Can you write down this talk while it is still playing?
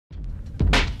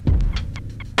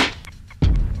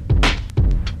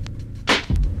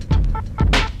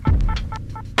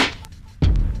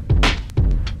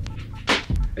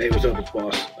Hey, what's up? It's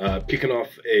Boss. Kicking off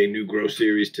a new grow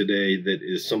series today that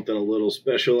is something a little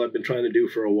special I've been trying to do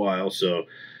for a while. So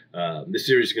this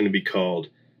series is going to be called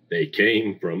They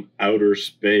Came from Outer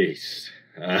Space.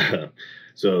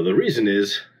 So the reason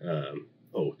is,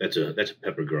 oh, that's a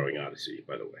Pepper Growing Odyssey,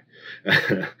 by the way.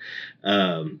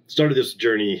 Started this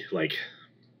journey like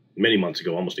many months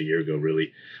ago, almost a year ago,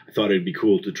 really. I thought it'd be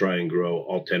cool to try and grow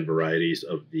all 10 varieties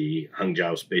of the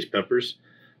Hangjiao Space Peppers.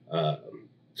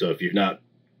 So if you've not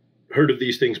heard of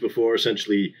these things before,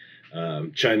 essentially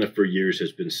China for years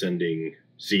has been sending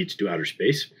seeds to outer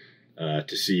space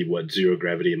to see what zero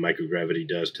gravity and microgravity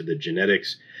does to the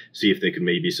genetics, see if they could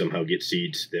maybe somehow get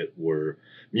seeds that were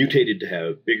mutated to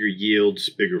have bigger yields,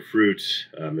 bigger fruits,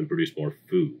 and produce more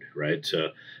food, right?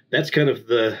 So that's kind of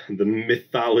the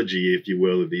mythology, if you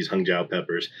will, of these Hangjiao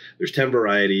peppers. There's 10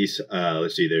 varieties.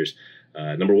 Let's see, there's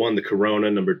number 1, the Corona,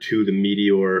 number 2, the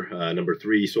Meteor, number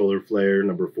 3, Solar Flare,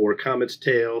 number 4, Comets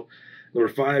Tail, number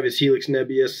 5 is Helix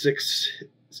Nebula, 6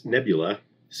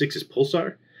 is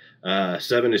Pulsar,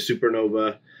 7 is Super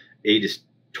Nova, 8 is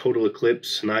Total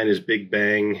Eclipse, 9 is Big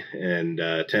Bang, and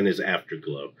 10 is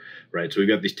Afterglow, right? So we've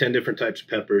got these 10 different types of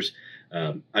peppers.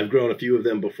 I've grown a few of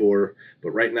them before,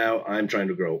 but right now I'm trying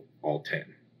to grow all 10.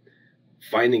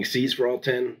 Finding seeds for all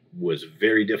 10 was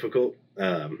very difficult.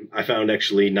 I found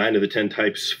actually 9 of the 10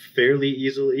 types fairly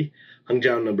easily.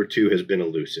 Hangjiao number 2 has been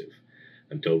elusive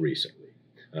until recently.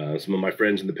 Some of my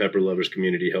friends in the pepper lovers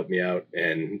community helped me out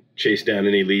and chased down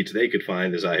any leads they could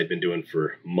find, as I had been doing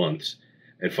for months,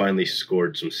 and finally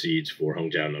scored some seeds for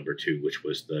Hangjiao number 2, which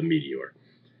was the Meteor.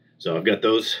 So I've got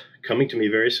those coming to me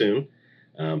very soon,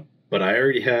 but I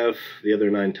already have the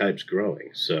other 9 types growing.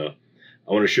 So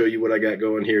I want to show you what I got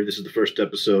going here. This is the first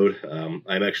episode.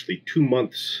 I'm actually 2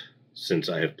 months since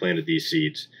I have planted these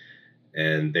seeds,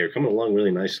 and they're coming along really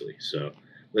nicely. So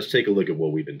let's take a look at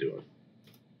what we've been doing.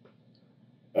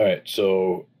 All right,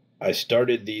 so I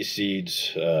started these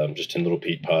seeds just in little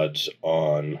peat pods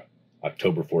on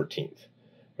October 14th,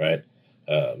 right?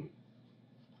 I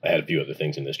had a few other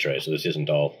things in this tray, so this isn't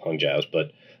all Hangjiaos,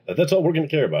 but that's all we're going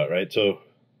to care about, right? So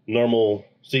normal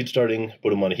seed starting,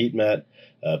 put them on a heat mat,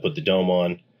 put the dome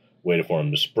on, waited for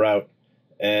them to sprout.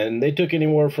 And they took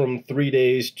anywhere from 3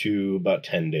 days to about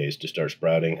 10 days to start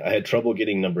sprouting. I had trouble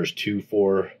getting numbers 2,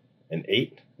 4, and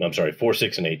 8. No, I'm sorry, 4,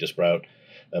 6, and 8 to sprout.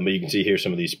 But you can see here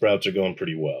some of these sprouts are going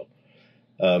pretty well.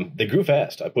 They grew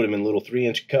fast. I put them in little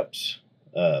 3-inch cups,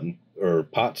 or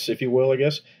pots, if you will, I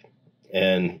guess.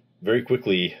 And very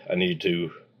quickly, I needed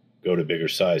to go to bigger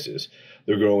sizes.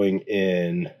 They're growing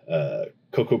in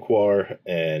cocoa coir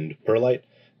and perlite.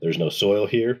 There's no soil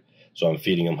here, so I'm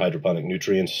feeding them hydroponic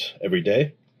nutrients every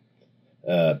day.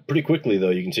 Pretty quickly, though,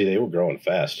 you can see they were growing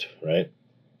fast, right?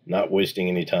 Not wasting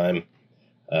any time.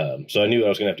 So I knew I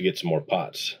was going to have to get some more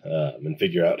pots and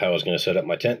figure out how I was going to set up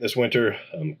my tent this winter.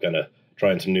 I'm kind of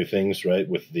trying some new things, right,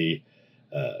 with the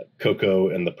cocoa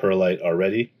and the perlite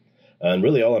already. And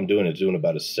really all I'm doing is doing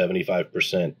about a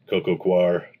 75% cocoa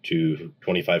coir to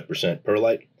 25%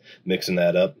 perlite, mixing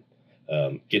that up,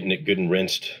 getting it good and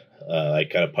rinsed. I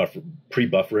kind of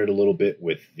pre-buffer it a little bit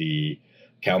with the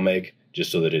CalMeg,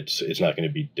 just so that it's not going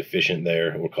to be deficient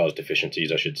there, or cause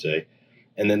deficiencies, I should say.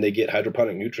 And then they get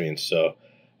hydroponic nutrients. So,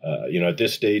 at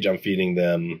this stage, I'm feeding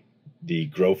them the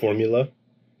grow formula.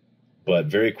 But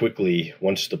very quickly,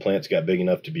 once the plants got big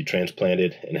enough to be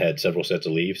transplanted and had several sets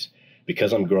of leaves,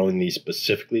 because I'm growing these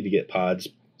specifically to get pods,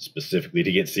 specifically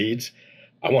to get seeds,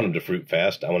 I want them to fruit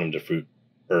fast. I want them to fruit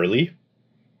early.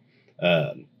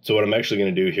 So what I'm actually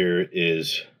going to do here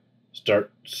is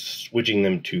start switching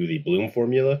them to the bloom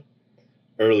formula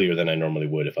earlier than I normally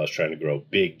would if I was trying to grow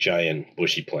big, giant,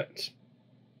 bushy plants.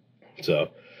 So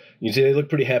you can see they look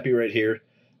pretty happy right here.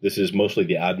 This is mostly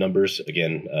the odd numbers.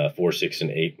 Again, 4, 6, and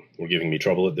 8 were giving me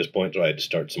trouble at this point, so I had to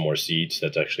start some more seeds.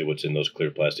 That's actually what's in those clear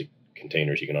plastic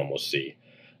containers you can almost see.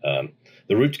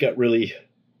 The roots got really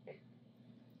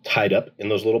tied up in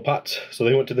those little pots, so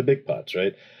they went to the big pots,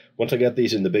 right? Once I got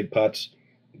these in the big pots,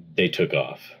 they took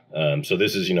off. So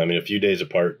this is, a few days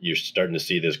apart, you're starting to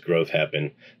see this growth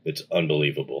happen. It's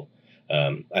unbelievable.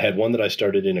 I had one that I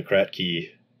started in a Kratky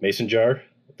mason jar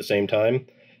at the same time.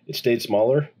 It stayed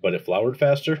smaller, but it flowered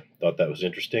faster. Thought that was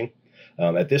interesting.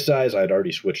 At this size, I'd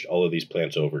already switched all of these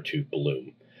plants over to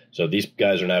bloom. So these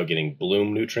guys are now getting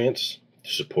bloom nutrients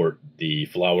to support the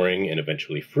flowering and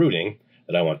eventually fruiting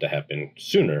that I want to happen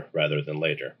sooner rather than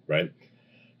later, right?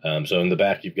 So in the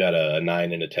back, you've got a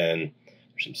 9 and a 10.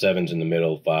 There's some 7s in the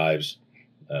middle, 5s,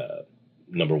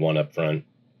 number 1 up front.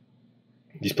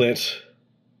 These plants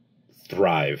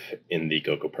thrive in the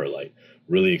cocoa perlite.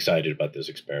 Really excited about this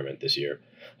experiment this year.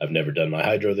 I've never done my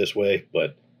hydro this way,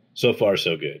 but so far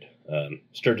so good.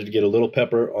 Started to get a little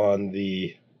pepper on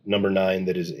the number 9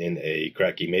 that is in a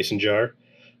cracky mason jar.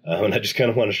 And I just kind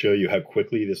of want to show you how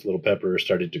quickly this little pepper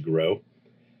started to grow.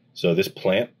 So this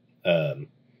plant, you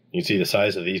can see the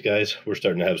size of these guys. We're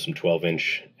starting to have some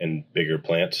 12-inch and bigger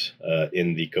plants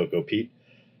in the cocoa peat.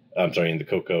 I'm sorry, in the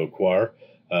cocoa coir.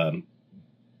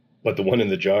 But the one in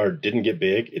the jar didn't get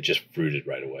big. It just fruited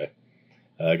right away.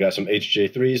 I got some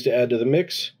HJ3s to add to the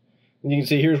mix. And you can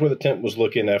see here's where the tent was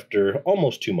looking after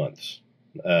almost 2 months.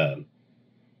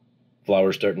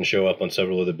 Flowers starting to show up on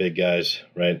several of the big guys,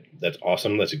 right? That's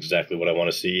awesome. That's exactly what I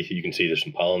want to see. You can see there's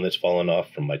some pollen that's fallen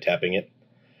off from my tapping it.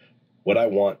 What I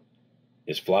want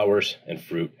is flowers and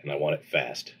fruit, and I want it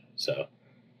fast. So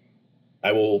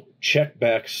I will check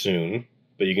back soon,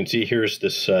 but you can see here's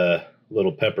this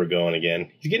little pepper going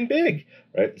again. He's getting big,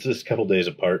 right? It's just a couple days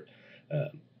apart.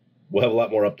 We'll have a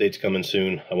lot more updates coming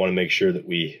soon. I want to make sure that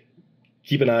we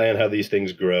keep an eye on how these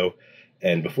things grow,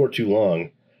 and before too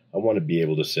long, I want to be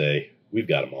able to say, we've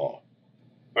got them all.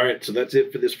 All right, so that's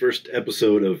it for this first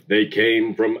episode of They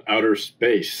Came from Outer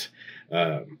Space.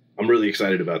 I'm really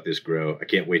excited about this grow. I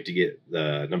can't wait to get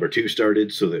number 2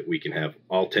 started so that we can have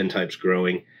all 10 types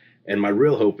growing. And my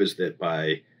real hope is that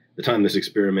by the time this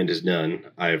experiment is done,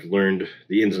 I've learned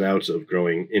the ins and outs of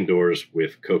growing indoors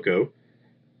with cocoa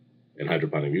and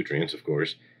hydroponic nutrients, of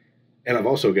course. And I've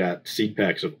also got seed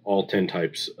packs of all 10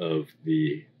 types of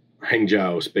the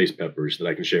Hangjiao Space Peppers that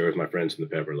I can share with my friends in the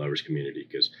pepper lovers community,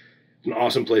 because it's an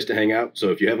awesome place to hang out. So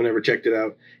if you haven't ever checked it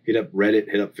out, hit up Reddit,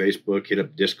 hit up Facebook, hit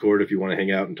up Discord if you want to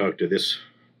hang out and talk to this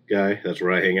guy. That's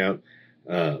where I hang out.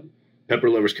 Pepper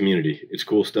lovers community. It's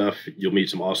cool stuff. You'll meet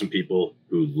some awesome people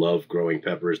who love growing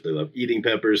peppers. They love eating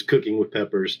peppers, cooking with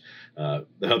peppers. They'll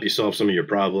help you solve some of your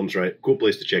problems, right? Cool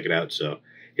place to check it out. So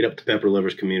hit up the Pepper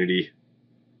lovers community,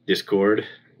 Discord,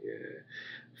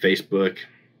 Facebook,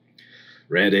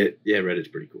 Reddit. Yeah, Reddit's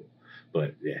pretty cool.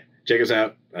 But yeah, check us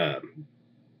out.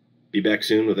 Be back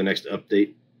soon with the next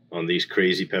update on these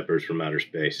crazy peppers from outer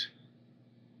space.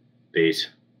 Peace.